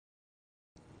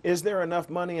Is there enough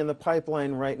money in the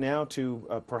pipeline right now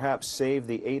to perhaps save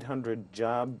the 800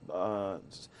 job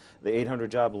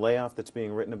layoff that's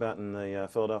being written about in the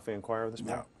Philadelphia Inquirer this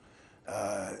morning?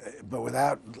 No. But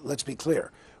without, let's be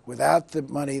clear, without the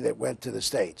money that went to the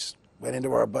states, went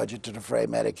into our budget to defray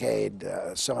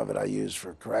Medicaid, some of it I used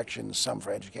for corrections, some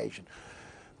for education,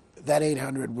 that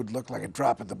 800 would look like a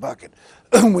drop in the bucket.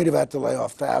 We'd have had to lay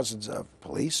off thousands of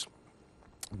police,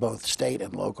 both state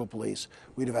and local police.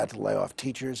 We'd have had to lay off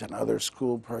teachers and other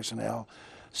school personnel,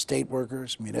 state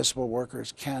workers, municipal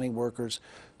workers, county workers.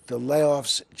 The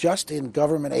layoffs just in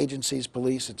government agencies,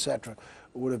 police, etc.,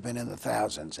 would have been in the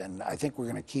thousands, and I think we're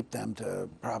going to keep them to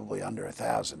probably under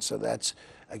 1,000. So that's,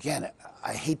 again,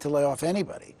 I hate to lay off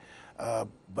anybody,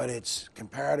 but it's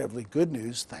comparatively good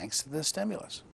news thanks to the stimulus.